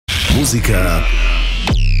מוזיקה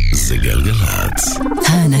זה גלגלצ.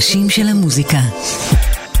 האנשים של המוזיקה.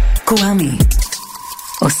 קוואמי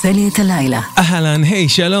עושה לי את הלילה. אהלן, היי,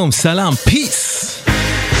 שלום, סלام, פיס.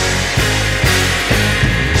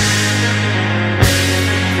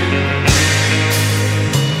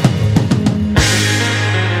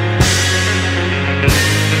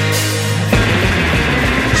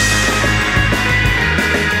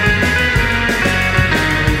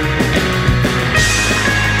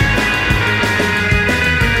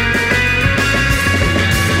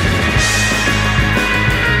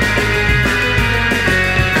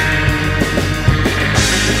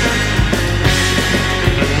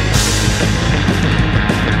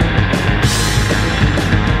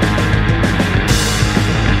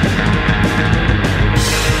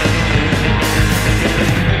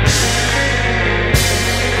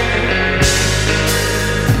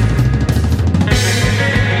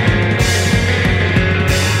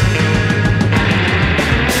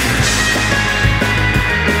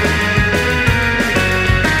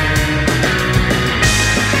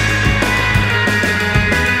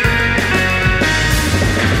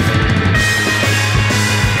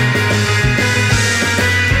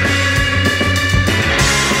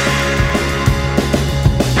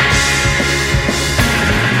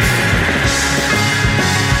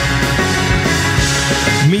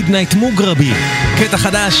 מידנייט מוגרבי, קטע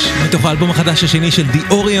חדש מתוך האלבום החדש השני של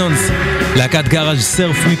The Orions, להקת גאראז'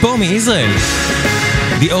 סרף מפה מישראל.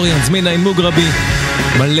 The Orions, מידנייט מוגרבי,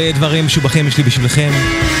 מלא דברים משובחים יש לי בשבילכם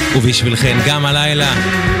ובשבילכם גם הלילה.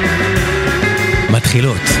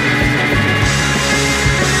 מתחילות.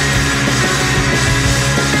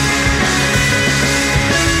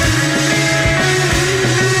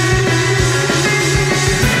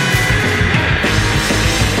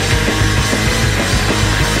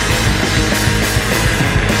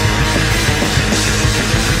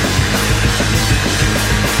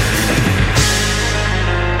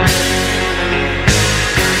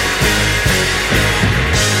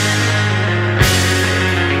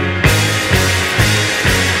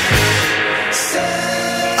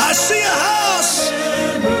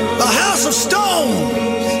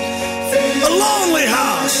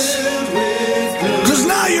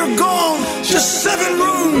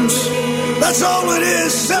 That's all it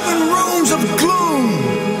is, 7 rooms of gloom.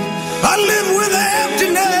 I live with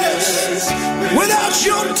emptiness, without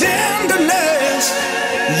your tenderness.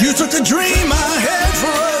 You took the dream I had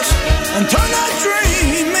for us and turned that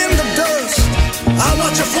dream into dust. I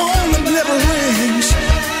watch a phone that never rings,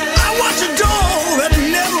 I watch a door that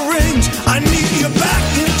never rings. I need you back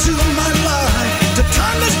into my life to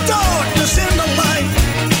turn this darkness into light.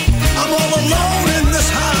 I'm all alone in this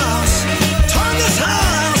house, turn this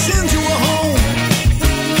house into a home.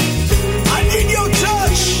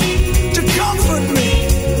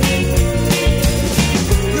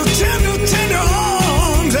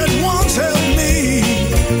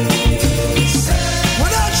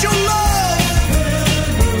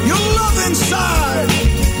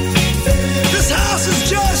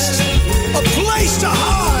 To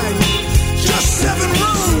hide, just 7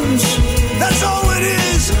 rooms, that's all it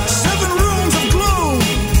is, 7 rooms of gloom,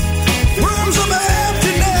 rooms of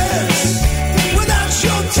emptiness, without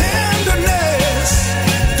your tenderness.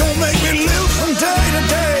 Don't make me live from day to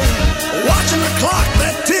day, watching the clock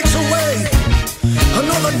that ticks away,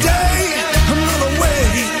 another day, another way,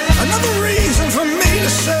 another reason for me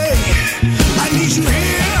to say, I need you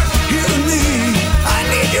here, here to me, I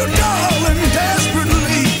need you darling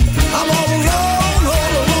desperately, I'm all alone.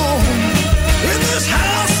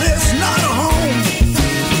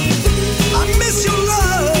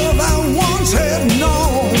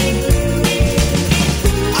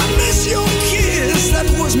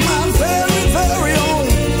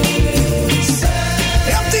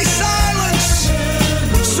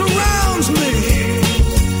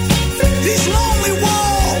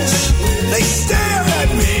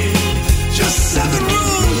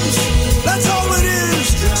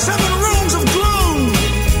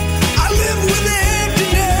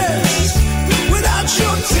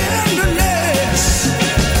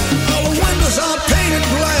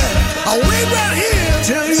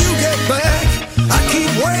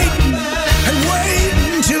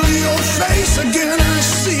 Again I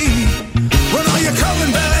see, when are you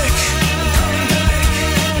coming back?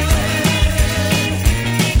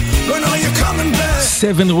 When are you coming back?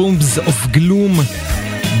 7 Rooms of Gloom,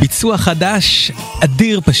 ביצוע חדש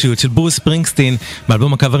אדיר פשוט של ברוס ספרינגסטין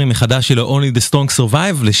באלבום הקאברים מחדש שלו Only the Strong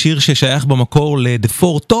Survive, לשיר ששייך במקור ל-The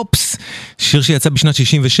Four Tops, שיר שיצא בשנת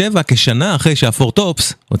 67 כשנה אחרי שה-Four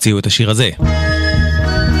Tops הוציאו את השיר הזה.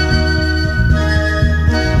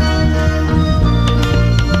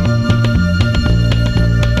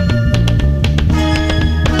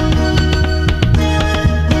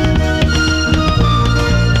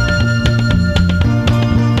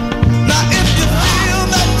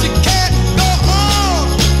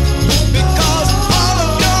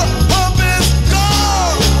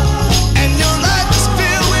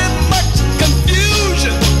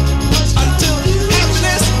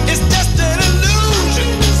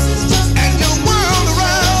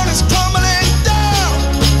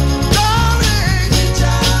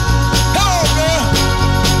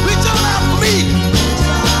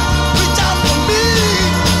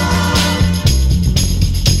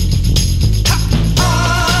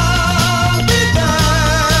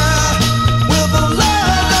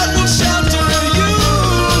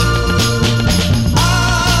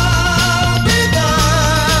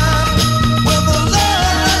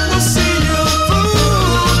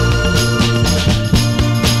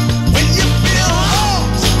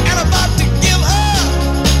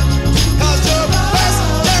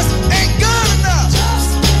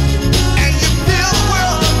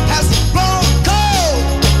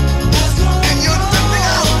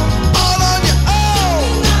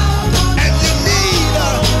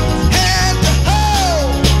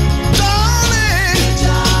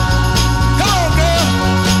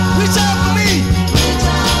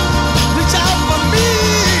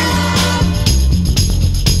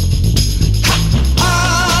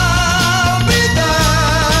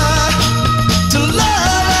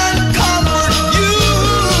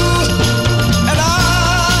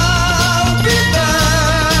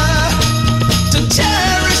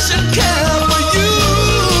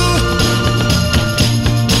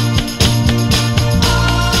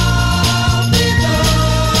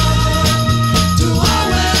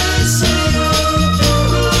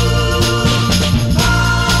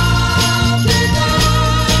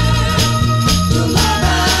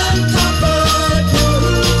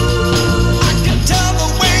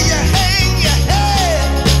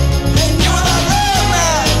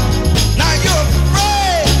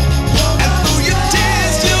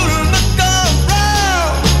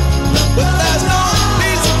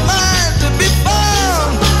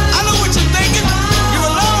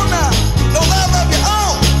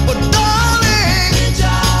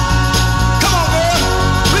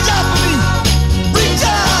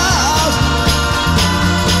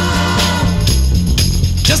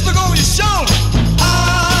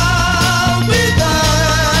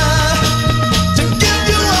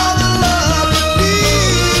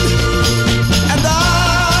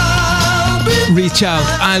 Out,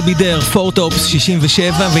 I'll be there, 4 Tops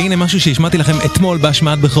 67, והנה משהו שהשמעתי לכם אתמול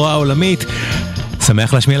בהשמעת בכורה העולמית.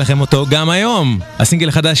 שמח להשמיע לכם אותו גם היום. הסינגל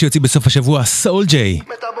החדש שיוצא בסוף השבוע, Soul J.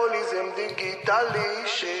 מטאבוליזם דיגיטלי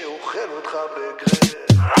שאוכל אותך בגרב.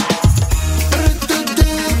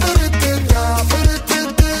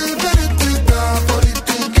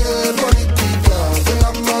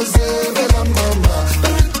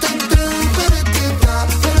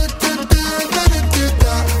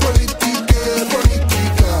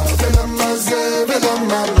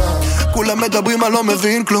 כולם מדברים על לא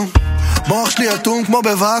מבין כלום, מוח שלי אטום כמו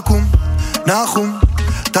בוואקום, נחום,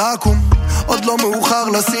 תקום, עוד לא מאוחר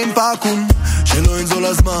לשים פקום, שלא ינזול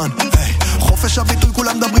הזמן, חופש הביטוי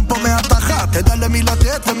כולם מדברים פה מהתחת, תדע למי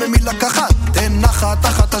לתת וממי לקחת, תן נחת,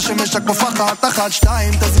 תחת השמש הכפחת, תחת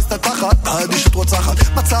 2 תזיז את התחת, האדישות רוצחת,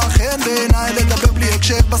 מצא חן בעיניי לדבר בלי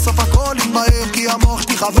הקשר, בסוף הכל יתבהר, כי המוח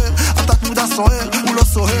שלי חבר, אתה תמודה סוער, הוא לא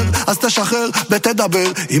סוער, אז תשחרר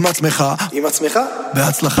ותדבר עם עצמך,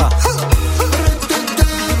 בהצלחה.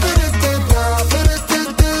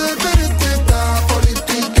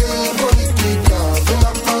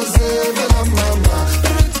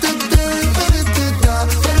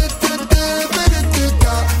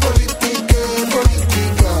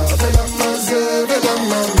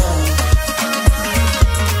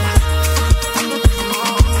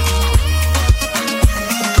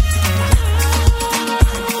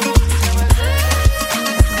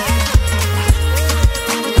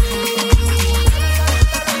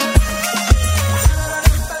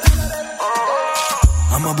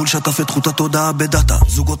 שטף את חוט התודעה בדאטה,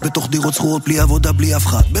 זוגות בתוך דירות שכורות בלי עבודה בלי אף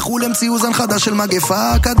אחד, בחול המציאו זן חדש של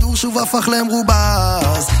מגפה, הכדור שוב הפך להם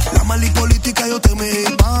רובז. למה לי פוליטיקה יותר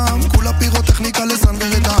מאיפם, כולה פירוטכניקה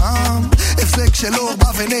לסנגר את העם, הפסק שלא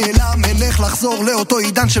בא ונעלם, מלך לחזור לאותו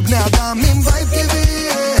עידן של בני אדם, עם וייב טבעי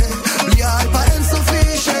בלי האייפ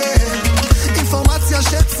האינסופי של אינפורמציה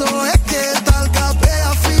שצועקת על גבי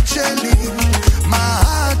הפיד שלי, מה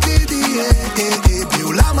העתיד יהיה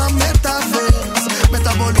בעולם המטאברס,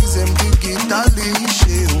 מטאבוליזם דיגיטלי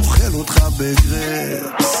שאוכל אותך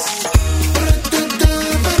בגרפס.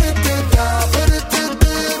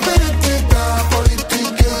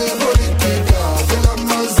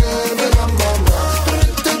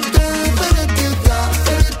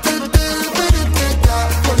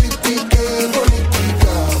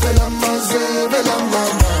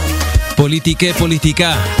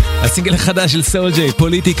 פוליטיקה, הסינגל החדש של סול ג'יי,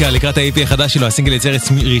 פוליטיקה, לקראת ה-EP החדש שלו, הסינגל יצא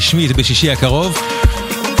רשמית בשישי הקרוב.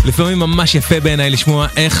 לפעמים ממש יפה בעיניי לשמוע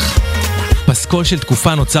איך פסקול של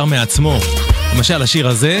תקופה נוצר מעצמו, למשל השיר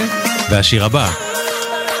הזה והשיר הבא.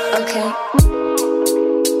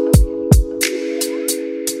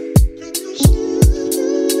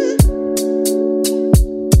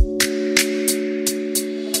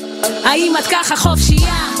 האם את ככה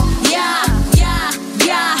חופשייה?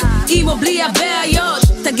 עם או בלי הבעיות,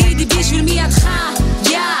 תגידי בשביל מי את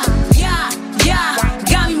חיה,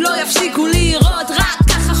 גם אם לא יפסיקו לראות, רק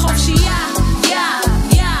ככה חופשייה,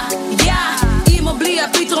 עם או בלי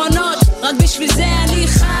הפתרונות, רק בשביל זה אני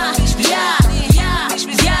חיה,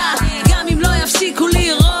 גם אם לא יפסיקו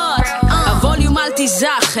לראות. הווליום אל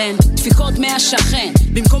תיזכן, דפיקות מהשכן,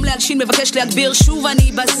 במקום להלשין מבקש להגביר שוב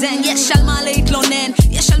אני בזן, יש על מה להתלונן,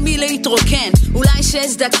 יש על מי להתרוקן, אולי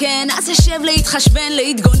שזדקן, אז אשב להתחשבן,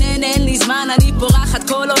 להתגונן, אין לי זמן, אני פורחת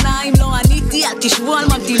כל עונה, אם לא עניתי, אל תשבו על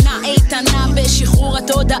ממתינה, איתנה בשחרור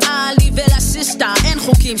התודעה, לי ולסיסטה, אין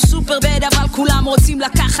חוקים, סופר בד, אבל כולם רוצים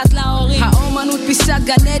לקחת להורים, האומנות פיסה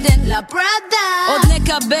גן עדן, לברדה, עוד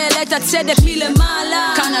נקבל את הצדק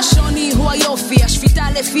מלמעלה, כאן השוני הוא היופי, השפיטה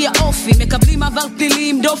לפי האופי, מקבלים עבר פלילי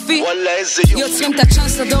עם דופי, יוצרים את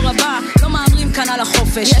הצ'אנס לדור הבא, לא מאמרים כאן על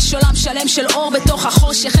החופש, יש עולם שלם של אור בתוך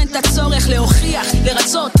החושך, אין את הצורך להוכיח,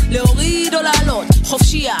 לרצות, להוריד או לעלות,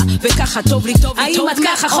 חופשייה, וככה טוב לי טוב לי טוב. האם את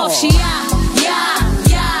ככה חופשייה?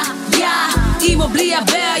 עם או בלי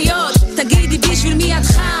הבעיות, תגידי בשביל מי את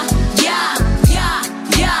חיה,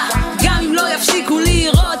 גם אם לא יפסיקו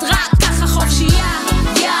לראות, רק ככה חופשייה,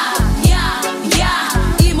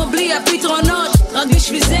 עם או בלי הפתרונות, רק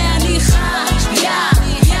בשביל זה אני חיה,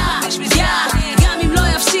 גם אם לא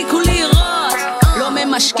יפסיקו לראות. לא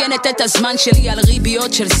ממשכנת את הזמן שלי על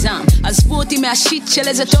ריביות של זם, עזבו אותי מהשיט של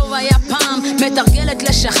איזה טוב היה פעם, מתרגלת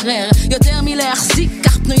לשחרר יותר מלהחזיק,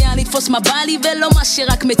 כך פנויה לתפוס מה בא לי ולא מה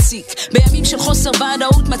שרק מציק. בימים של חוסר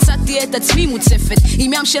ודאות מצאתי את עצמי מוצפת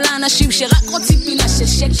עם ים של האנשים שרק רוצים פינה של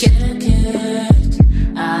שקט,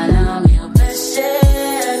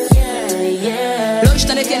 לא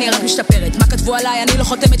השתנתי, אני רק משתפרת, מה כתוב כתבו עליי, אני לא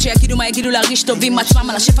חותמת שיגידו מה יגידו, להרגיש טובים עצמם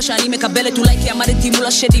על השפע שאני מקבלת. אולי כי עמדתי מול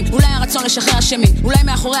השדים, אולי הרצון לשחרר השמי, אולי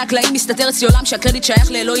מאחורי הקלעים מסתתר אצלי עולם שהקרדיט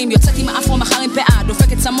שייך לאלוהים. יוצאת עם האפרו מחר עם פאה,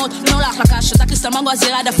 דופקת צמות, לא להחלקה, שותה קריסטל מנגו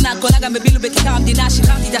הזירה דפנה, קונה גם בבילו בכיכר המדינה,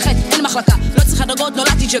 שחררתי את החטא, אין מחלקה, לא צריכה דרגות,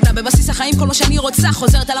 נולדתי ג'וטה, בבסיס החיים כל מה שאני רוצה,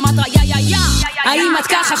 חוזרת על המטרה, יא האם את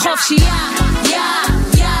ככה חופשייה,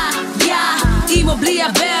 יא עם או בלי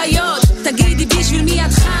הבעיות, תגידי בשביל מי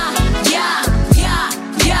את חיה,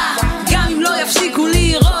 גם אם לא יפסיקו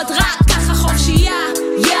לראות, רק ככה חופשייה,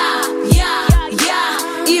 יא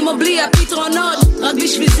עם או בלי הפתרונות, רק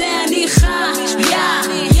בשביל זה אני חיה,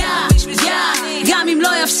 גם אם לא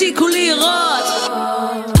יפסיקו לראות.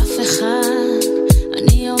 אף אחד,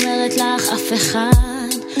 אני אומרת לך, אף אחד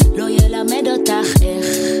לא ילמד אותך איך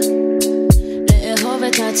לאהוב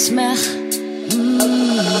את עצמך.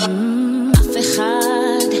 אף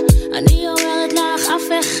אחד, אני אומרת לך, אף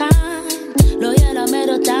אחד לא ילמד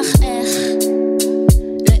אותך איך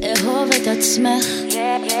לאהוב את עצמך.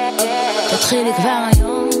 תתחילי כבר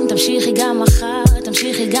היום, תמשיכי גם מחר,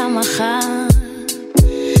 תמשיכי גם מחר.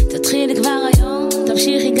 תתחילי כבר היום,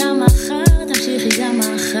 תמשיכי גם מחר, תמשיכי גם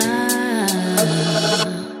מחר.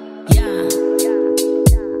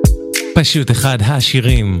 פשוט אחד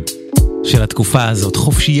השירים של התקופה הזאת,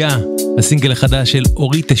 חופשייה, הסינגל החדש של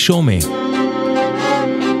אורית תשומה.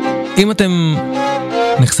 אם אתם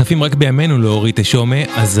נחשפים רק בימינו לאורית תשומה,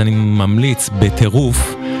 אז אני ממליץ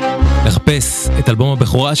בטירוף לחפש את אלבום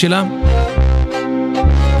הבכורה שלה,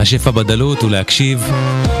 השפע בדלות, ולהקשיב.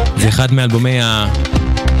 זה אחד מאלבומי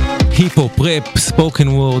ההיפ-הופ, ראפ, ספוקן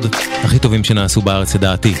וורד הכי טובים שנעשו בארץ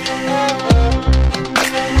לדעתי.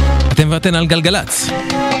 אתם ואתן על גלגלץ.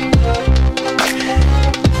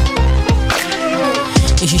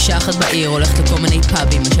 יש אישה אחת בעיר, הולכת לכל מיני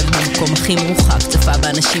פאבים, יושבת במקום הכי מרוחק, צפה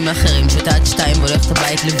באנשים האחרים, שותה עד 2 והולכת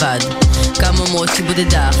הבית לבד. כמה אומרות שהיא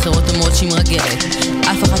בודדה, אחרות אומרות שהיא מרגלת,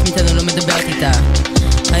 אף אחת מאיתנו לא מדברת איתה.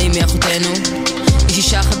 האם היא אחותנו? יש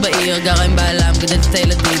אישה אחת בעיר, גרה עם בעלה, מגדלת את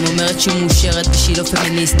הילדים, אומרת שהיא מאושרת ושהיא לא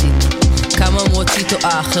פמיניסטית. כמה אומרות שהיא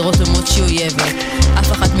טועה, אחרות אומרות שהיא אויבת,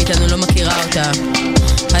 אף אחת מאיתנו לא מכירה אותה.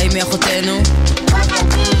 האם היא אחותנו?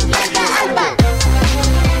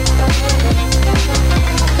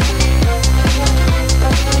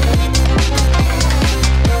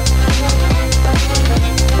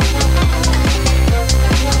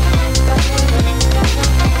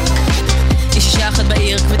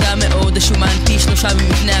 כבדה מאוד, השומן פי 3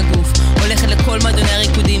 ממבנה הגוף, הולכת לכל מועדוני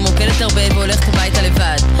הריקודים, רוקדת הרבה והולכת הביתה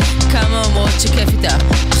לבד. כמה אומרות שכיף איתה,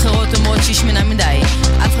 אחרות אומרות שהיא שמנה מדי,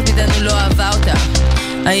 אף אחד מאיתנו לא אהבה אותה.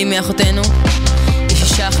 האם היא אחותנו? יש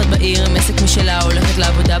אישה אחת בעיר עם עסק משלה, הולכת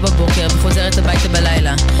לעבודה בבוקר וחוזרת הביתה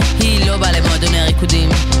בלילה, היא לא באה למועדוני הריקודים.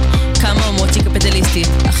 כמה אומרות שהיא קפיטליסטית,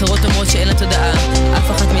 אחרות אומרות שאין לה תודעה,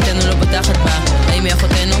 אף אחת מאיתנו לא בוטחת בה. האם היא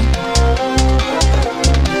אחותנו?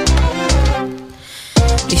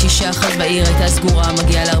 יש אישה אחת בעיר, הייתה סגורה,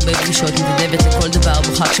 מגיעה להרבה פגישות, מתנדבת לכל דבר,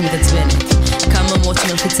 בוכה כשמתעצבנת. כמה אומרות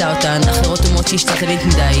שמלחיצה אותן, אחרות אומרות שהיא שתתנית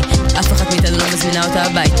מדי, אף אחת מאיתנו לא מזמינה אותה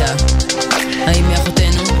הביתה. האם היא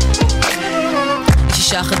אחותנו? יש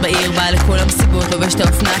אישה אחת בעיר, באה לכל המסיבות, לובשת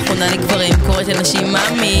האופנה האחרונה לגברים, קוראת לנשים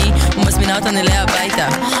מאמי, ומזמינה אותן אליה הביתה.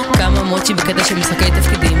 כמה אומרות שהיא בקטע של משחקי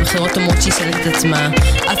תפקידים, אחרות אומרות שהיא שונאת את עצמה,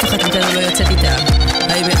 אף אחת מאיתנו לא יוצאת איתה.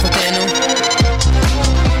 האם היא אחותנו?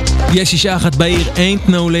 יש אישה אחת בעיר, Ain't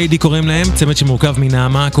No Lady קוראים להם, צמד שמורכב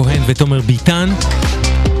מנעמה כהן ותומר ביטן,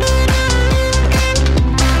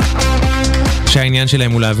 שהעניין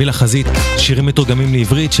שלהם הוא להביא לחזית שירים מתורגמים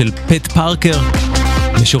לעברית של פט פארקר,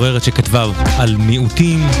 משוררת שכתבה על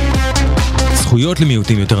מיעוטים, זכויות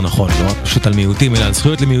למיעוטים יותר נכון, לא פשוט על מיעוטים אלא על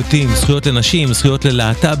זכויות למיעוטים, זכויות לנשים, זכויות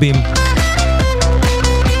ללהט"בים.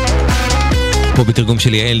 פה בתרגום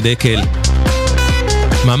של יעל דקל,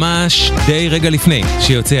 ממש די רגע לפני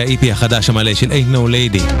שיוצא ה-EP החדש המלא של Ain't No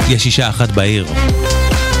Lady, יש אישה אחת בעיר.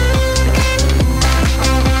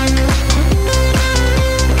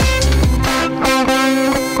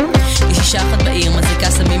 יש אישה אחת בעיר,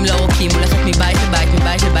 מזריקה סמים לא רוקים, הולכת מבית לבית,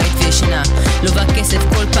 מבית לבית וישנה, לובה כסף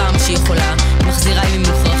כל פעם שהיא יכולה, מחזירה עם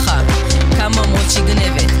מוכרחה. כמה אומרות שהיא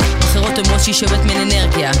גנבת, אחרות אומרות שהיא שוברת מן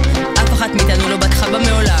אנרגיה, אף אחת מאיתנו לא בטחה בה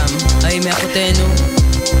מעולם. האם היא אחותנו?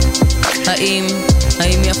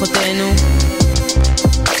 האם היא אחותנו?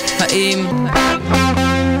 האם?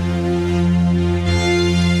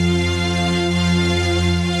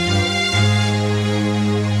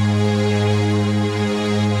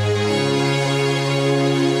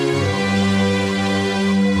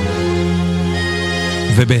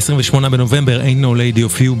 וב-28 בנובמבר Ain't No Lady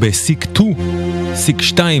הופיעו בסיק 2, סיק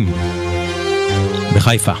 2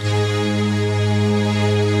 בחיפה.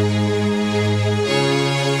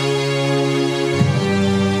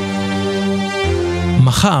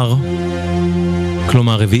 מחר,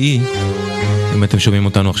 כלומר רביעי, אם אתם שומעים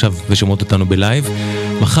אותנו עכשיו ושומעות אותנו בלייב,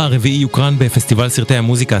 מחר רביעי יוקרן בפסטיבל סרטי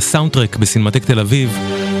המוזיקה סאונדטרק בסינמטק תל אביב,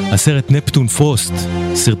 הסרט נפטון פרוסט,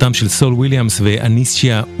 סרטם של סול וויליאמס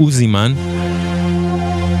ואניסיה אוזימן.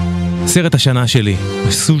 סרט השנה שלי,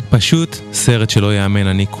 פשוט סרט שלא יאמן,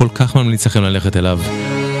 אני כל כך ממליץ לכם ללכת אליו.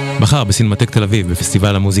 מחר בסינמטק תל אביב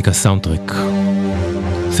בפסטיבל המוזיקה סאונדטרק,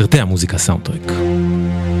 סרטי המוזיקה סאונדטרק.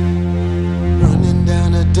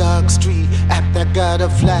 Dark street, app that got a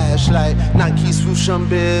flashlight, Nike swoosh on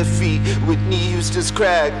bare feet, Whitney Houston's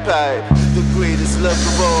crack pipe, the greatest love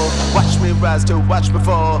of all, watch me rise to watch me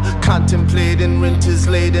fall, contemplating renters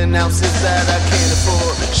laden ounces that I can't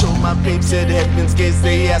afford, show my papes at Heaven's Gates,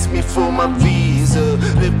 they ask me for my visa,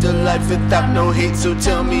 lived a life without no hate, so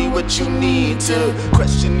tell me what you need to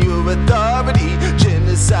question your authority,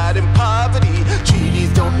 genocide and poverty,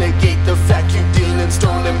 treaties don't negate the fact you deal in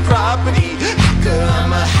stolen property,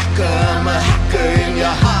 I'm a hacker in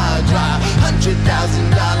your hard drive,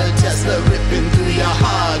 $100,000 Tesla ripping through your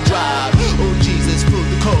hard drive. Oh Jesus, pull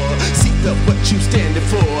the cord, seek up what you standing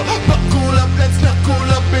for. Buckle up, let's knuckle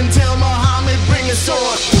up and tell Muhammad bring a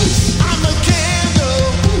sword. I'm a candle,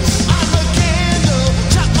 I'm a candle.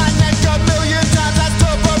 Chop my neck a million times, I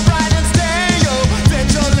still burn bright and stay. Yo,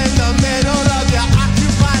 vigil in the middle of your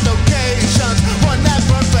occupied locations. One that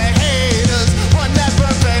burn for haters, one that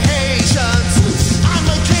burn for Haitians.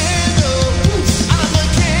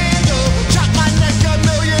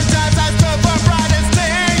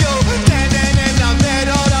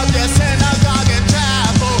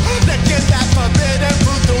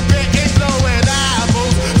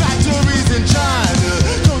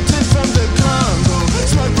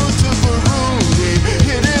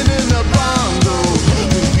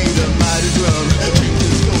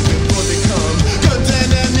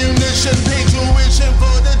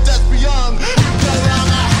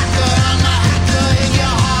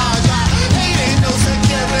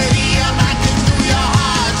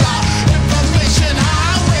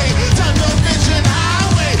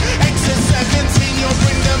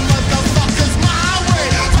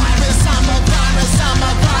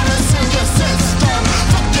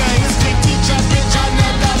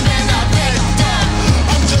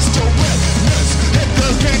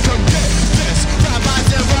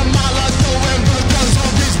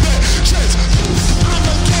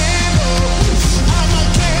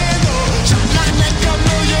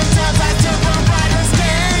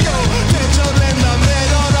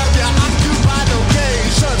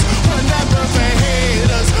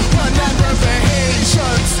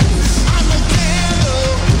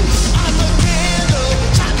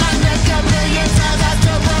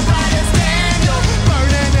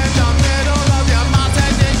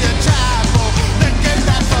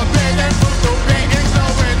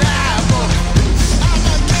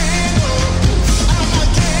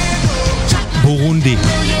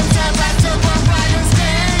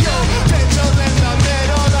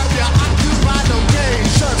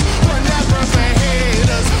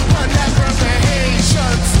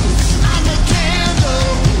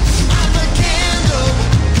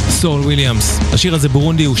 סול וויליאמס. השיר הזה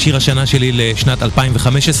בורונדי הוא שיר השנה שלי לשנת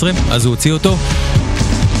 2015, אז הוא הוציא אותו.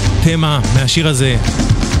 תמה מהשיר הזה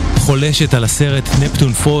חולשת על הסרט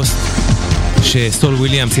נפטון פרוסט שסול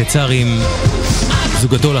וויליאמס יצר עם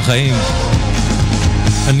זוגתו לחיים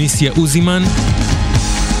אניסיה אוזימן,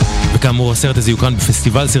 וכאמור הסרט הזה יוקרן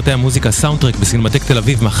בפסטיבל סרטי המוזיקה סאונדטרק בסינמטק תל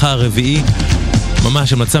אביב מחר רביעי.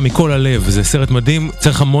 ממש המלצה מכל הלב, זה סרט מדהים,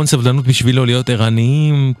 צריך המון סבלנות בשבילו, להיות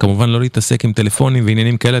ערניים, כמובן לא להתעסק עם טלפונים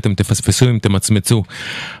ועניינים כאלה, אתם תפספסו אם תמצמצו,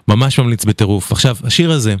 ממש ממליץ בטירוף. עכשיו,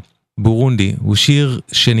 השיר הזה, בורונדי, הוא שיר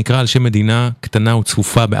שנקרא על שם מדינה קטנה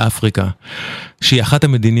וצפופה באפריקה, שהיא אחת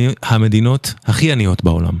המדינות הכי עניות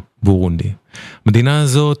בעולם, בורונדי. המדינה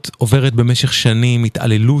הזאת עוברת במשך שנים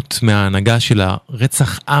התעללות מההנהגה שלה,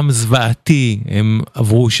 רצח עם זוועתי הם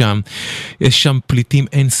עברו שם, יש שם פליטים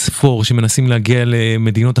אין ספור שמנסים להגיע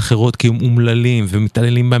למדינות אחרות כי הם אומללים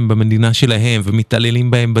ומתעללים בהם במדינה שלהם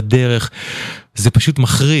ומתעללים בהם בדרך, זה פשוט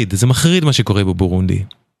מחריד, זה מחריד מה שקורה בבורונדי.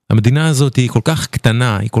 המדינה הזאת היא כל כך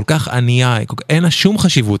קטנה, היא כל כך ענייה, אין לה שום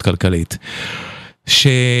חשיבות כלכלית,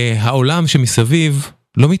 שהעולם שמסביב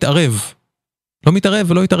לא מתערב, לא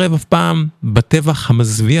מתערב ולא יתערב אף פעם בטבח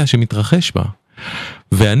המזוויע שמתרחש בה.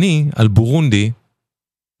 ואני על בורונדי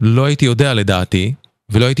לא הייתי יודע לדעתי,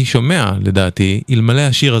 ולא הייתי שומע לדעתי, אלמלא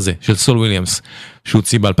השיר הזה של סול וויליאמס,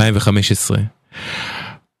 שהוציא ב-2015.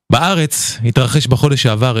 בארץ התרחש בחודש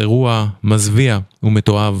שעבר אירוע מזוויע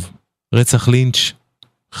ומתועב, רצח לינץ'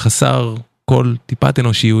 חסר כל טיפת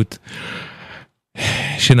אנושיות,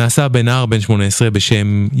 שנעשה בנער בן 18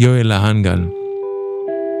 בשם יואל להנגל.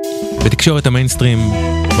 בתקשורת המיינסטרים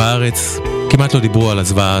בארץ כמעט לא דיברו על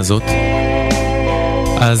הזוועה הזאת.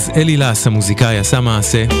 אז אלי לס, המוזיקאי, עשה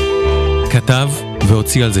מעשה, כתב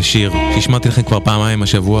והוציא על זה שיר שהשמעתי לכם כבר פעמיים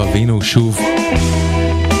השבוע, והנה הוא שוב.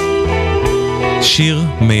 שיר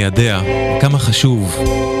מיידע, כמה חשוב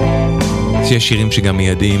שיש שירים שגם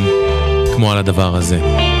מיידעים, כמו על הדבר הזה.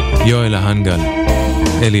 יואל ההנגל,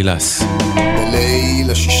 אלי לס.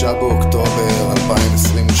 בליל 6 באוקטובר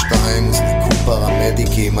 2022 הוזנקו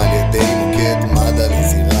פרמדיקים על ידי מוקד מד"א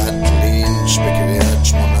לזירת לינץ' בקריית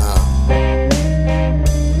שמונה.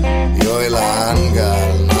 יואל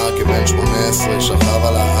ההנגל, נער כבן 18, שכב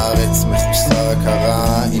על הארץ מחוסר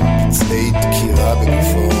הכרה עם פצעי דקירה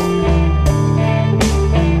בגופו.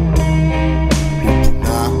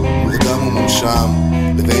 מורדם ומונשם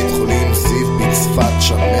לבית חולים זיו בצפת,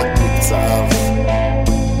 שמת מפצעיו.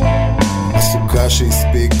 הסוכה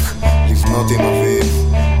שהספיק לבנות עם אביו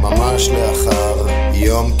ממש לאחר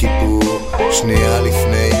יום כיפור, שנייה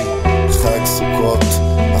לפני חג סוכות,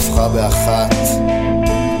 הפכה באחת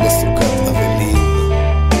לסוכת אבלים.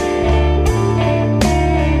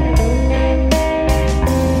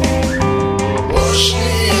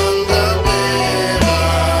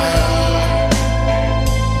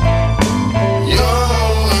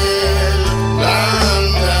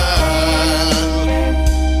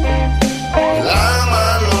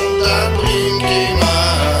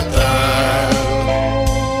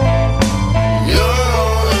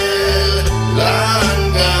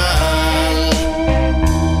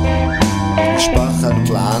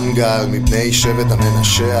 גל מבני שבט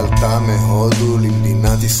המנשה עלתה מהודו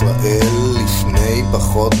למדינת ישראל לפני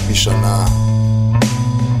פחות משנה.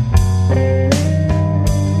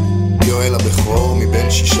 יואל הבכור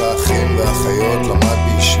מבין 6 אחים ואחיות למד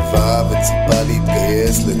בישיבה וציפה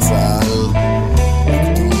להתגייס לצה"ל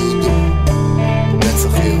בגדוד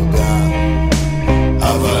נצח יהודה,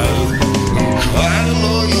 אבל הוא כבר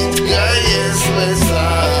לא יתגייס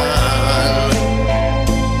לצה"ל.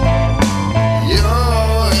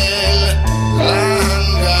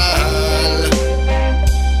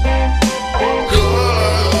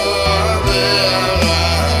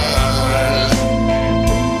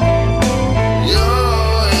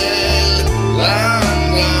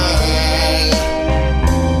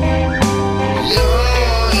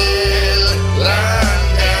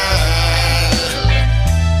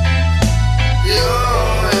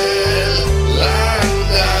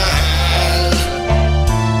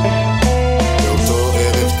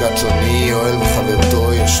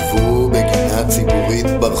 ציבורית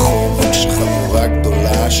ברחוב כשחבורה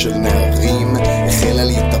גדולה של נערים החלה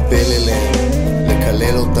להתאפל אליהם,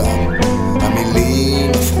 לקלל אותם.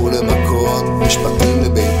 המילים הפכו למכות, משפטים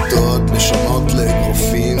לבעיטות, לשונות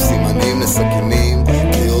לאגרופים, סימנים לסכינים,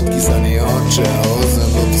 קריאות גזעניות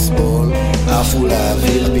שהאוזן לא תסבול, עפו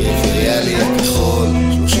לאוויר פריפריאלי הכחול.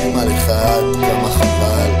 30-1, כמה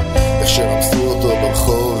חבל איך שרמסו אותו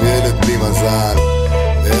ברחוב, ילד בלי מזל,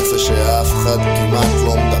 ואיך זה שאף אחד כמעט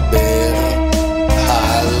לא מדבר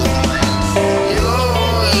על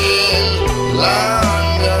יואל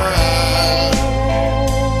להנגל.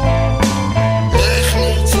 איך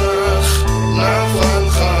נרצח נפל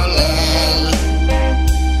חלל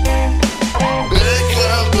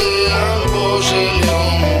בקרב בערבו של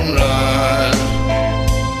יום אומלל.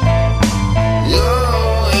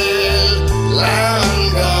 יואל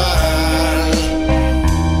להנגל,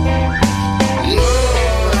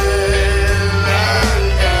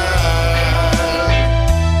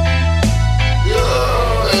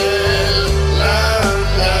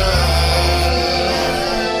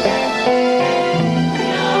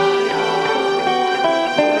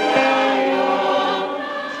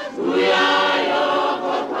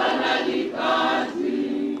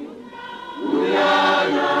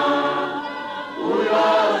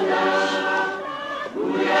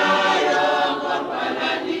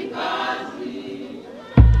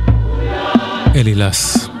 אלי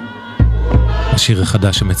לס, השיר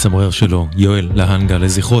החדש המצמרר שלו, יואל להנגל,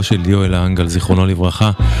 לזכרו של יואל להנגל, זיכרונו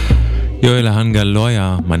לברכה. יואל להנגל לא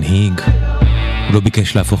היה מנהיג, הוא לא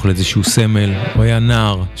ביקש להפוך לאיזשהו סמל, הוא היה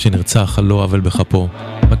נער שנרצח על לא עוול בכפו,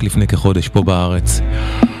 רק לפני כחודש פה בארץ.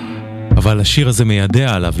 אבל השיר הזה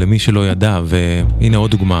מיידע עליו למי שלא ידע, והנה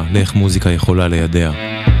עוד דוגמה לאיך מוזיקה יכולה לידע.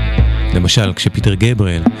 למשל, כשפיטר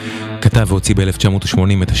גבריאל כתב והוציא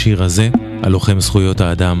ב-1980 את השיר הזה על לוחם זכויות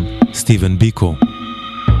האדם סטיבן ביקו,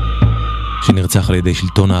 שנרצח על ידי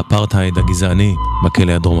שלטון האפרטהייד הגזעני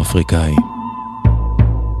בכלא הדרום אפריקאי.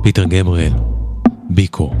 פיטר גבריאל,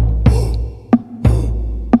 ביקו.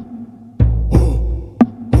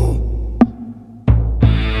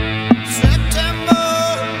 September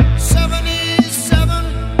 77,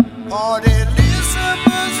 or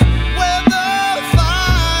Elizabeth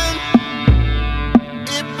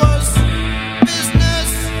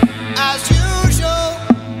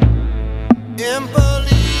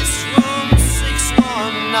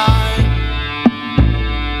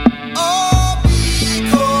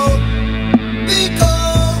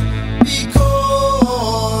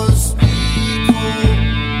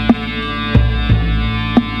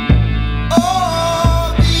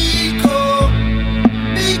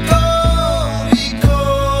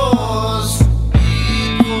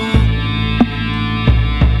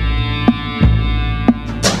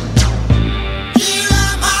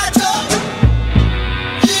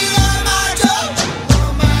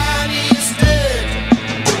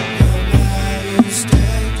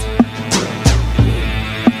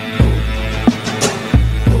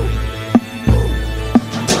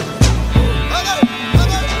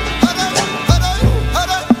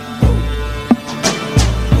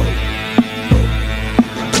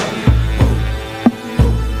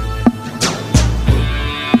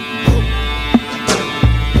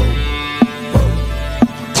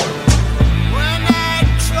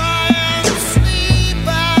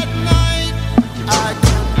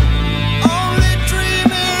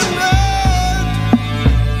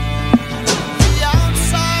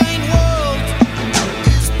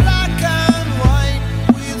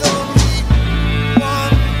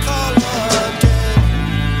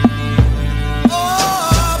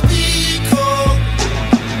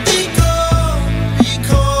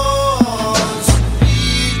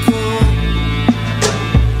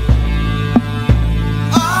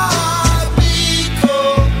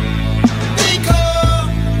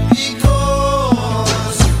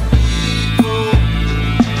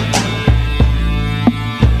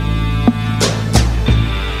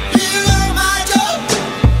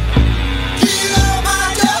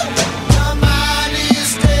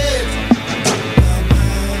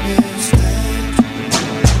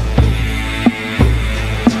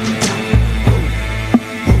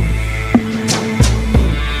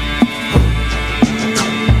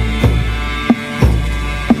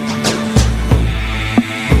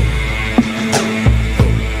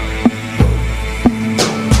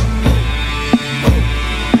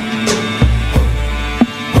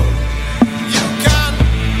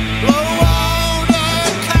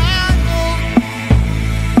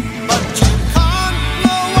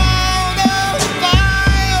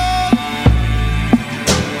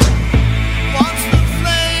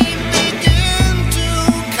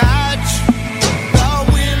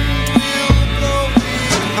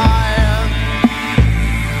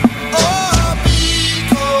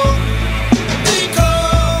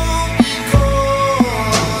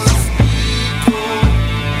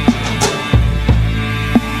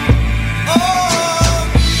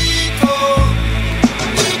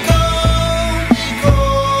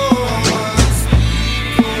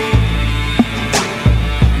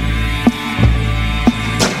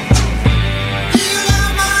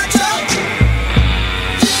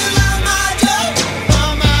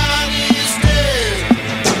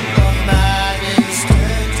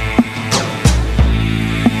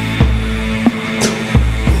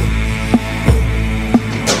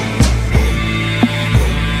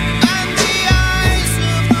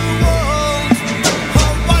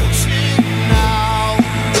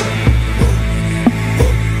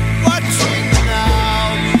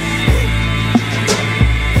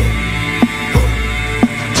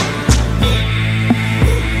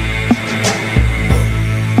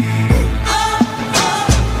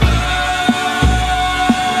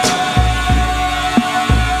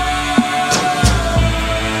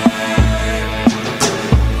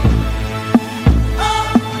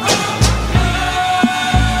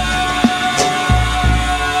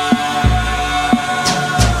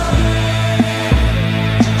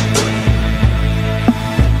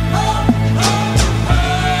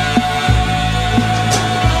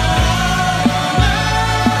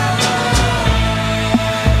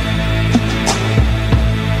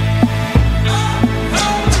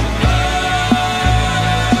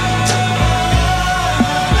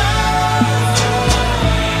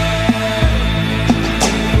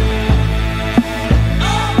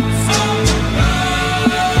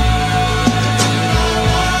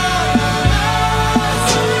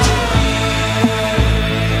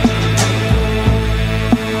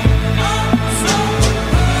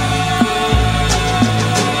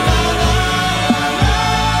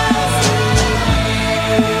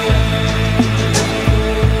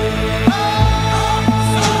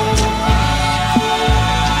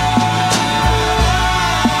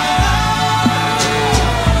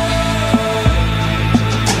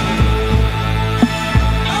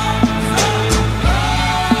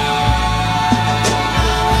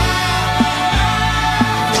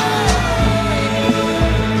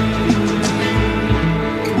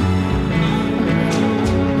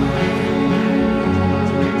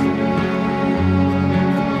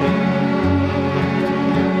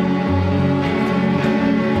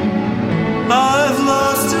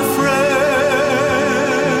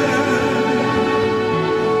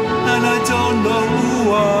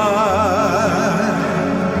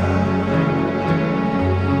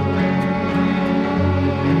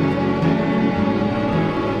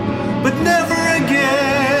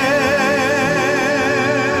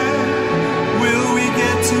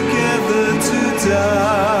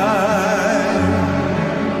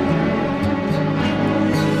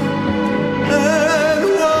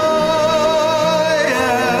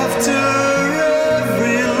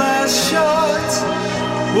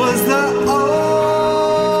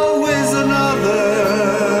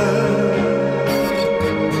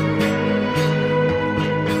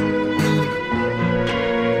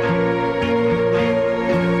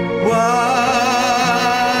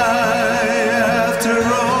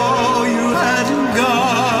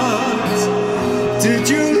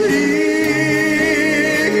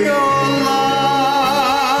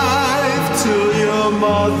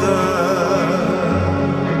mother.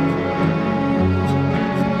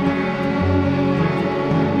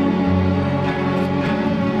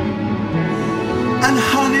 And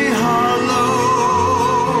Honey Hollow,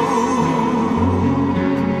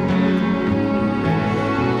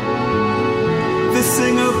 the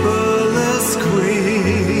singer burlesque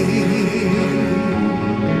queen.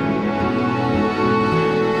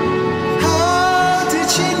 How did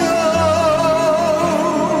she know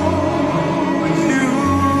you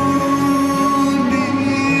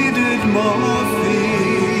needed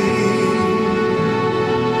morphine?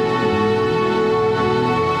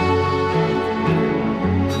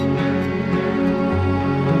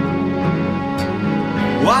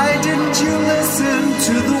 Why didn't you listen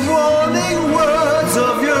to the warning words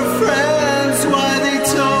of your friends? Why they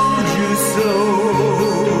told you so?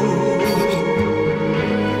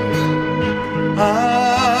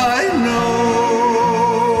 I know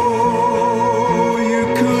you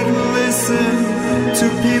couldn't listen to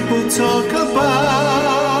people talk about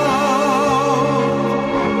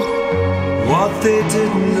what they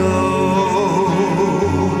didn't know.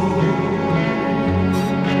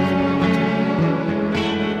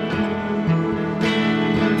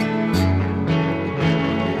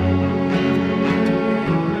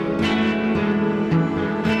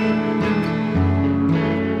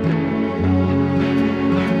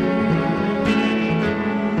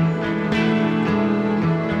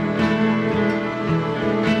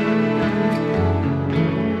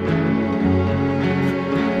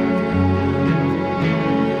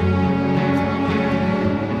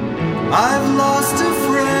 I've lost a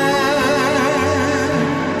friend,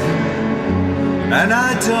 and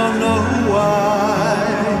I don't know why.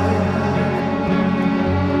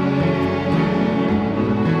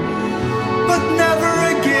 But never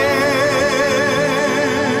again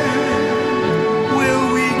will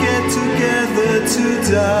we get together to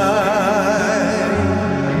die.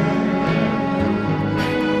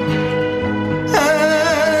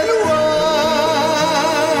 And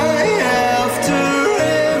why, after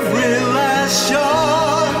every last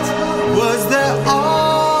shot, was there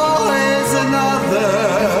always another?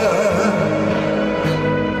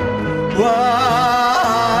 Why,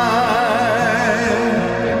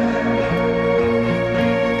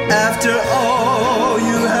 after all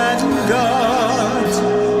you hadn't got,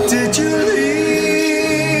 did you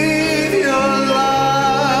leave your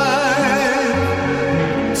life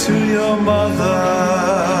to your mother?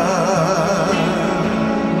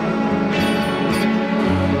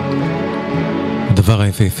 הדבר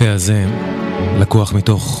היפהפה הזה לקוח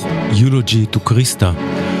מתוך Eulogy to Krista,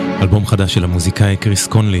 אלבום חדש של המוזיקאי קריס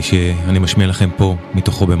קונלי שאני משמיע לכם פה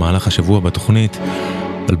מתוכו במהלך השבוע בתוכנית.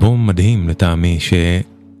 אלבום מדהים לטעמי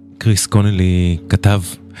שקריס קונלי כתב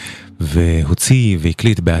והוציא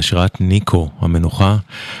והקליט בהשראת ניקו המנוחה,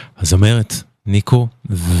 הזמרת ניקו,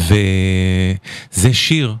 וזה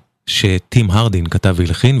שיר שטים הרדין כתב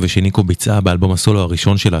והלחין ושניקו ביצעה באלבום הסולו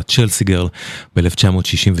הראשון שלה, צ'לסי גרל,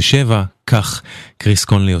 ב-1967. כך קריס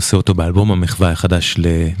קונלי עושה אותו באלבום המחווה החדש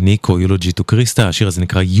לניקו, Eulogy to Krista. השיר הזה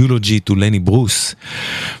נקרא Eulogy to לני ברוס,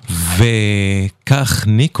 וכך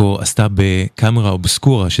ניקו עשתה בקאמרה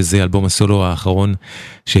אובסקורה, שזה אלבום הסולו האחרון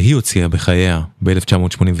שהיא הוציאה בחייה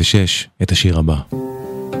ב-1986, את השיר הבא.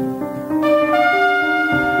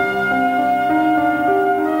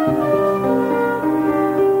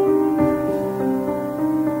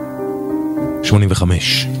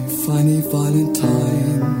 85. Funny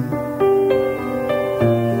Valentine,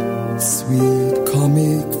 sweet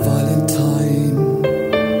comic Valentine,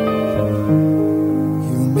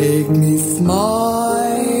 you make me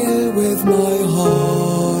smile with my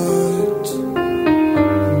heart.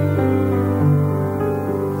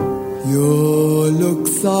 Your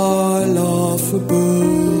looks are laughable,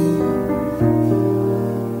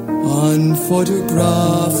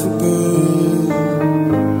 unphotographable,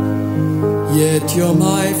 yet you're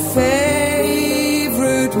my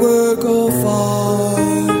favorite work of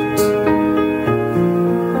art.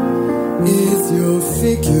 Is your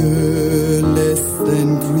figure less than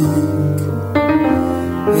Greek?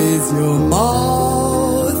 Is your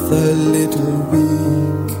mouth a little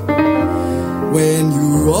weak when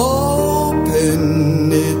you open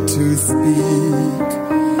it to speak?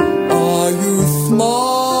 Are you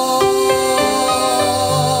smart?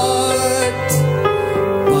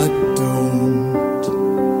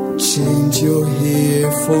 Your hair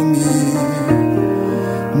for me,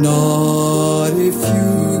 not if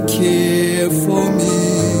you care for me.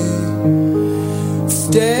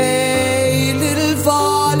 Stay, little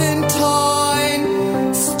Valentine,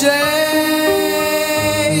 stay.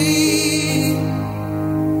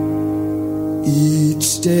 Each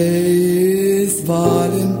day is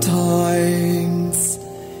Valentine.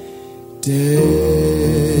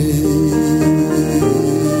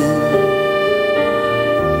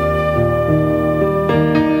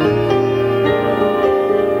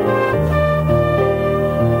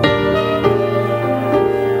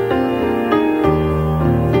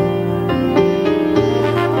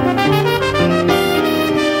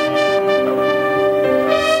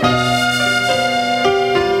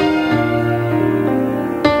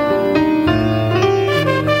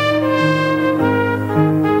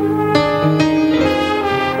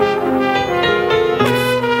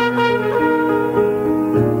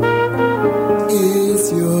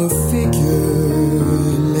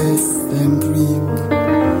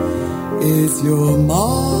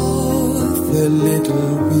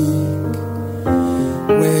 little weak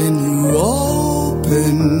when you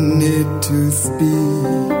open it to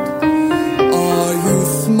speak. Are you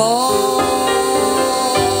smart?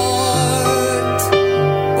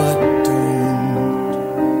 But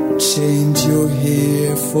don't change your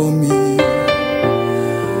hair for me.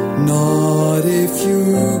 Not if you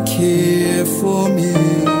care for me.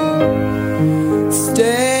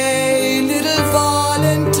 Stay, little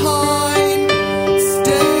Valentine,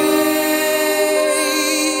 stay.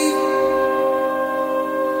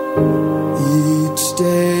 Each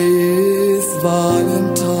day is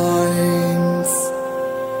Valentine's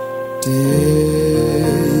Day.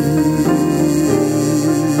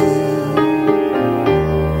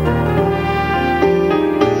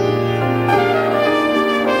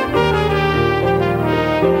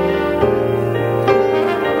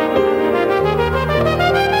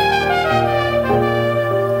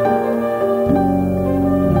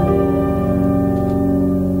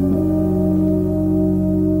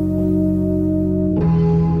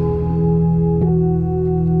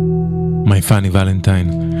 My Funny Valentine,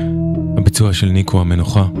 הביצוע של ניקו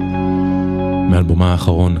המנוחה, מאלבומה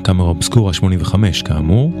האחרון קאמרה אובסקורה 85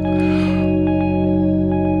 כאמור,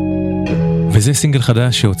 וזה סינגל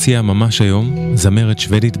חדש שהוציאה ממש היום, זמרת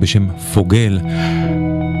שוודית בשם פוגל.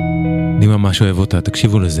 אני ממש אוהב אותה,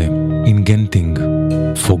 תקשיבו לזה, אינגנטינג,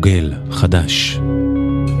 פוגל, חדש.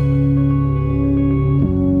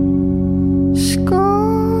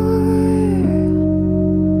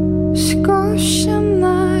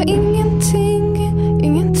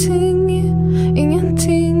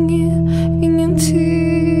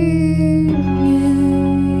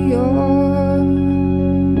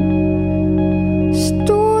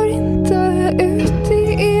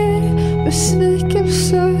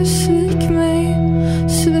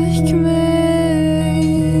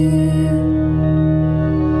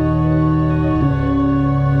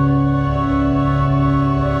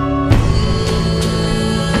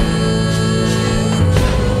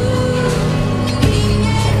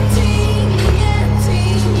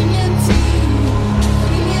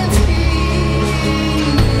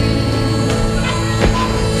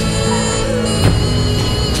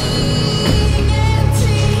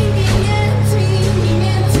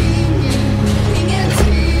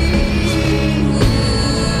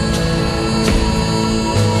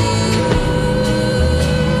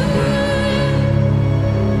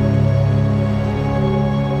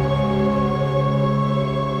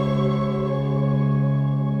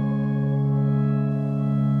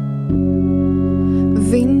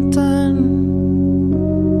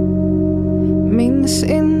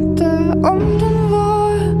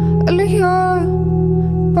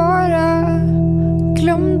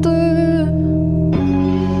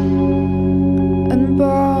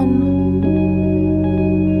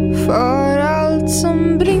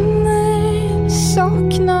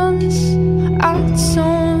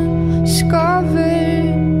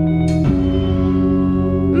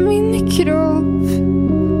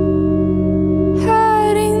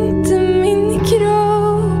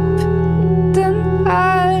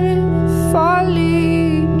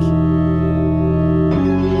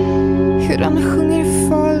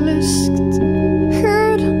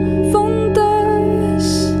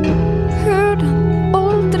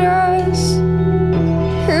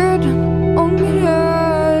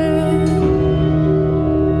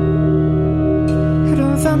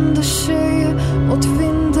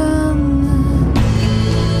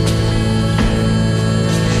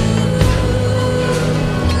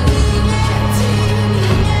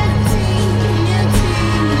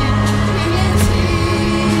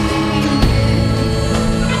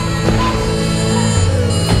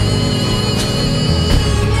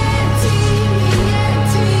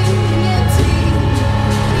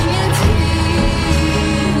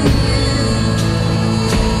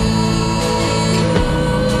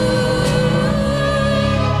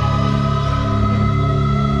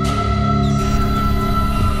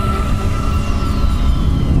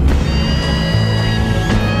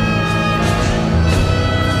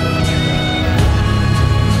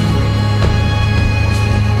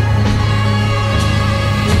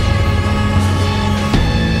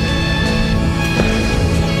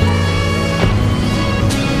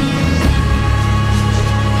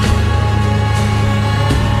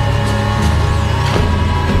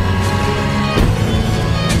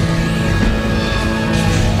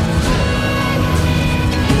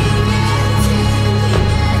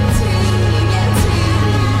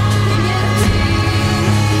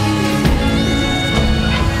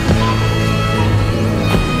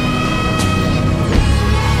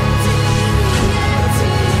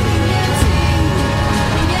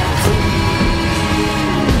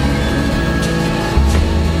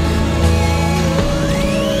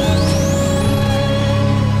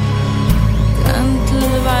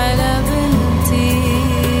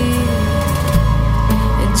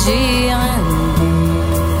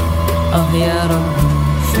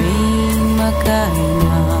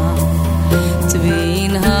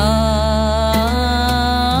 وتبينها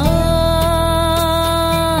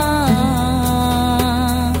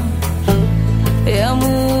يا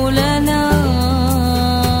مولانا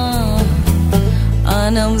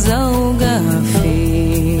أنا مزوجة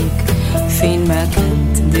فيك فين ما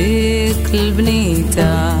كنت ديك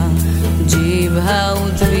البنيتة جيبها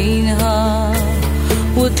وتبينها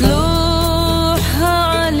وتلوحها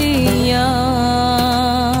عليا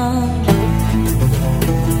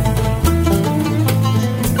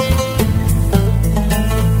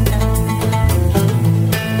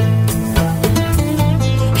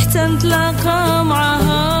حتى نتلاقى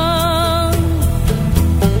معها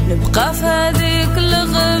نبقى في هذيك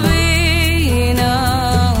الغبينة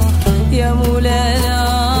يا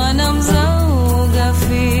مولانا أنا مزوجة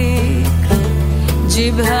فيك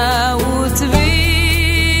جيبها وتبينها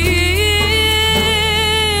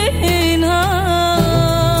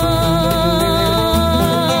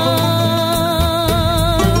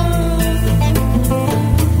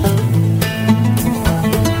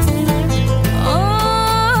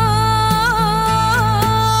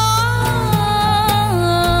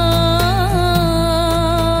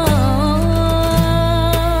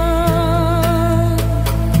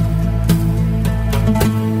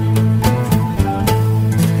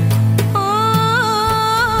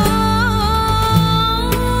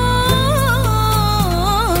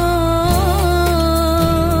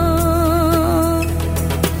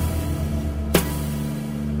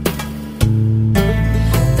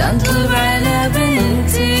تنطلب على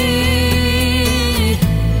بنتي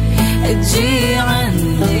تجي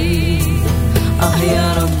عندي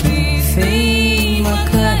يا ربي في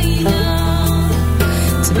مكانها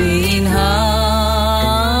تبينها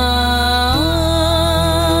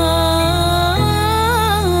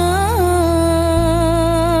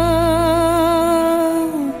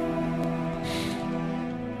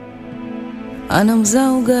أنا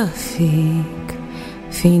مزوجة فيك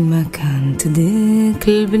فين ما كانت ديك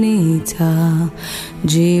البنيتة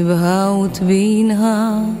جيبها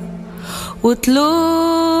وتبينها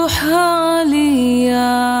وتلوحها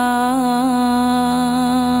عليا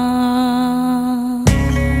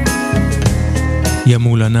יא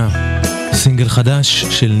מולנה, סינגל חדש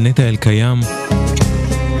של נטע אלקיים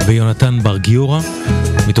ויונתן ברגיורה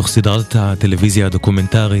מתוך סדרת הטלוויזיה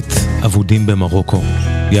הדוקומנטרית אבודים במרוקו.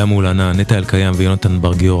 יא מולנה, נטע אלקיים ויונתן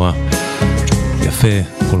ברגיורה, יפה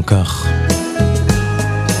כל כך.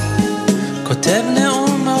 כותב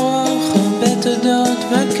נאום ארוך, הרבה תודות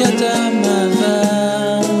בקטע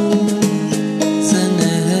מעבר, זה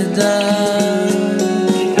נהדר.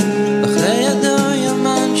 אחרי ידו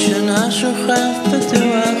ימן שנה שוכב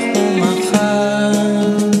פתוח ומחר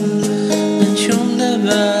אין שום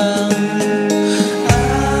דבר.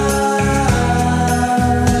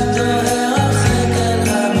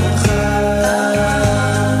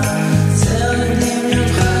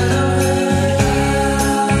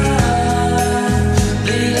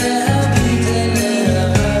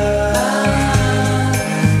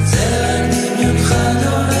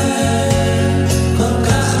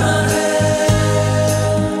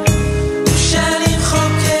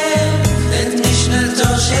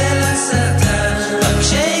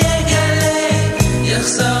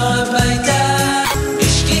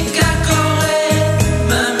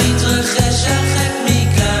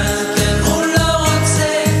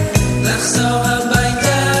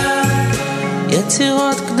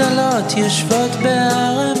 יצירות גדולות יושבות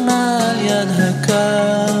בערמה על יד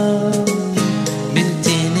הקר,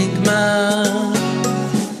 בלתי נגמר.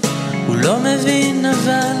 הוא לא מבין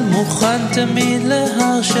אבל מוכן תמיד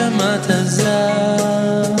להרשמת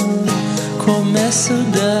הזר, כה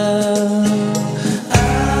מסודר.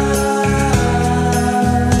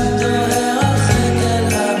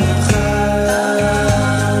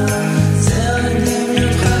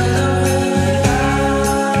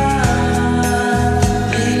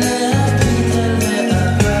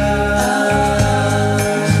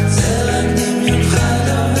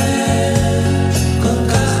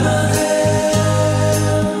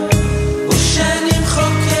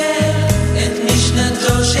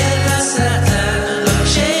 של השטן, רק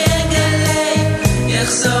שיגלה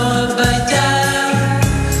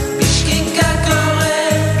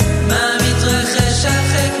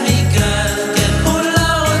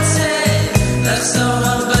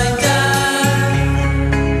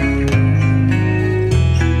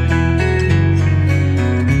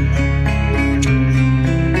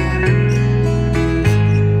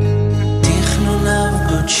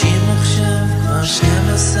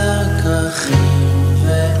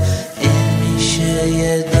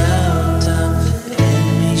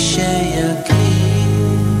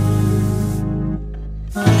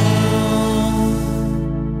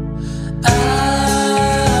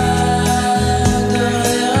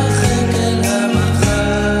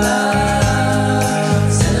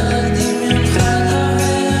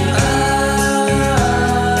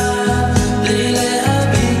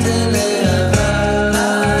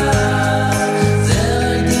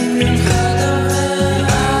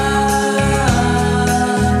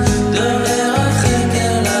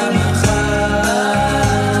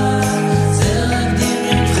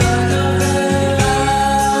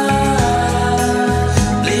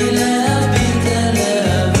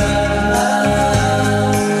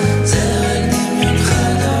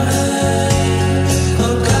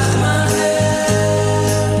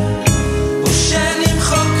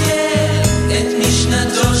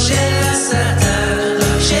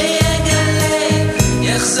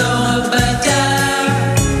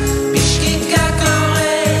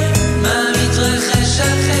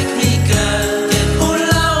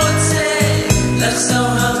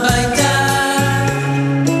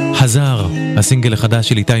הזר, הסינגל החדש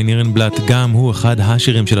של איתי נירנבלט, גם הוא אחד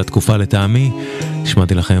השירים של התקופה לטעמי.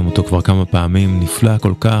 שמעתי לכם אותו כבר כמה פעמים, נפלא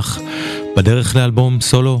כל כך. בדרך לאלבום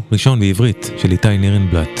סולו ראשון בעברית של איתי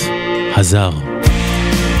נירנבלט, הזר.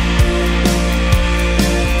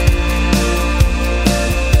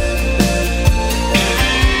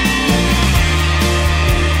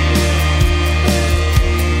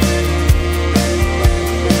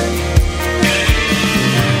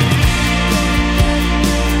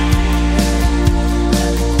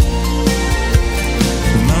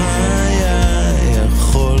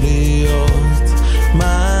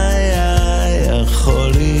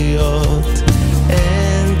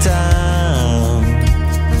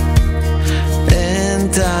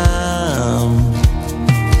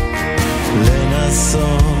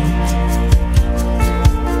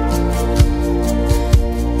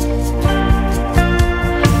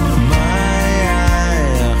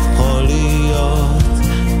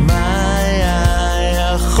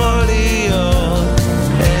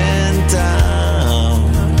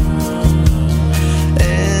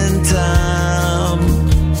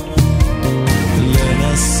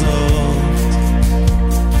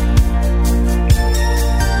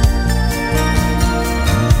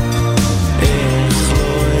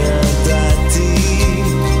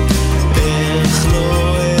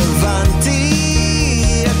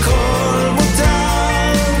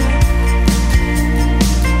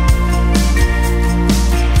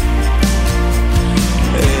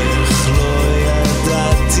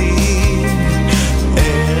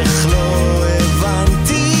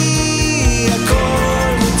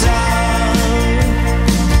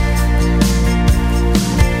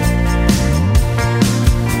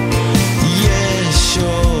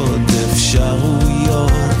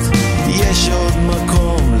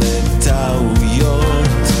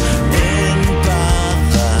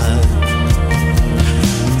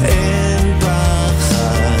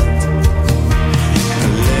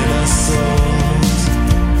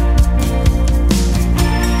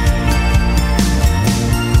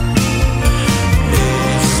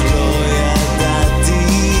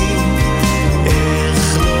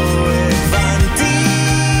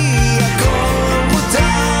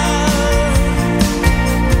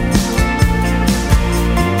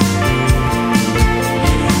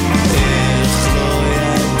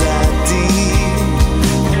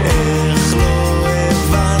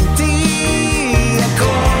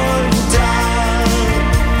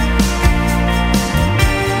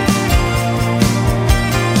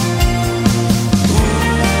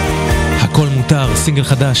 סינגל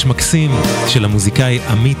חדש מקסים של המוזיקאי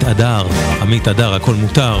עמית אדר. עמית אדר, הכל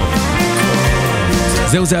מותר.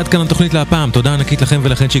 זהו, זה עד כאן התוכנית להפעם. תודה ענקית לכם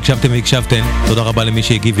ולכן שהקשבתם והקשבתן. תודה רבה למי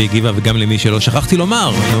שהגיב והגיבה וגם למי שלא. שכחתי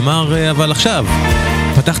לומר, אבל עכשיו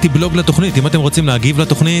פתחתי בלוג לתוכנית. אם אתם רוצים להגיב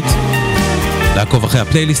לתוכנית, לעקוב אחרי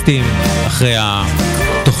הפלייליסטים, אחרי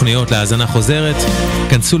התוכניות להאזנה חוזרת,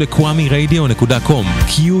 כנסו ל-קוואמי-רדיו.com,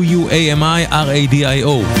 QUAMI-RADIO,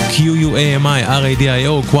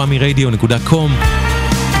 קוואמי-רדיו.com.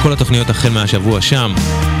 כל התוכניות החל מהשבוע שם,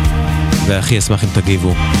 והכי אשמח אם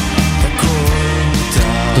תגיבו.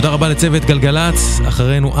 תודה רבה לצוות גלגלץ.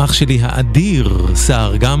 אחרינו אח שלי האדיר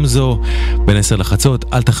סער גמזו בין 10 לחצות.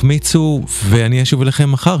 אל תחמיצו, ואני אשוב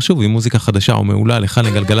אליכם מחר שוב עם מוזיקה חדשה ומעולה לכאן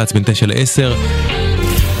לגלגלץ בין 9 ל-10.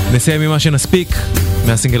 נסיים ממה שנספיק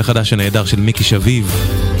מהסינגל החדש הנהדר של מיקי שביב,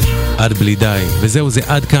 עד בלי די. וזהו, זה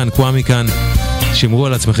עד כאן, קוואמי כאן. שמרו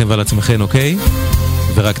על עצמכם ועל עצמכם, אוקיי?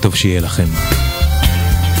 ורק טוב שיהיה לכם.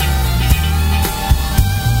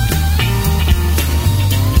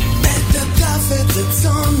 את הדף, את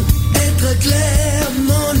רצון, את רגלי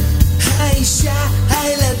המון, האישה,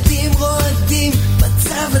 הילדים רועדים,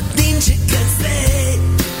 מצב הדין שכזה.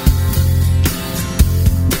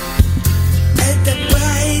 את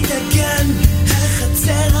הבית, הגן,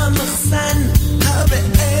 החצר, המחסן,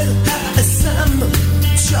 הבאר, האסם,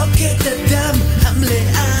 שוקת הדם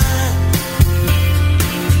המלאה.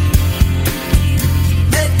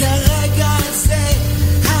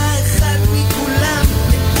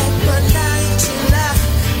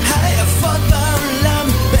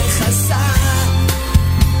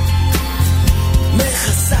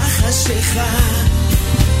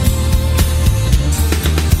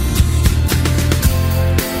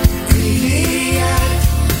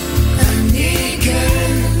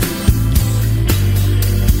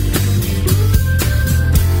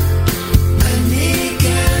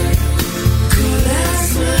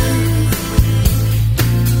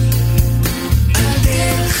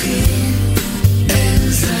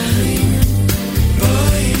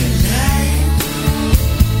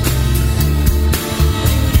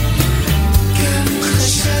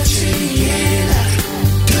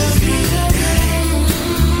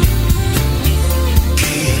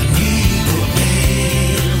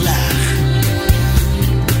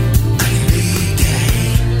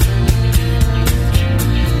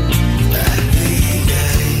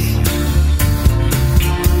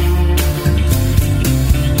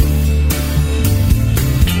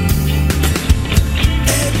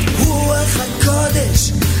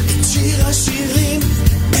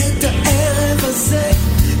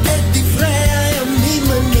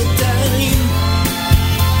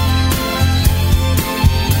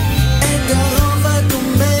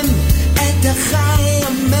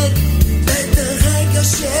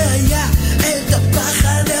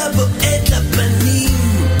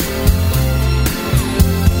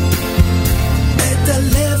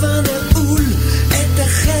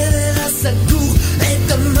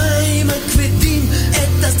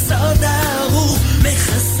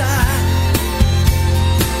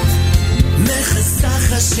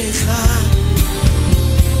 לך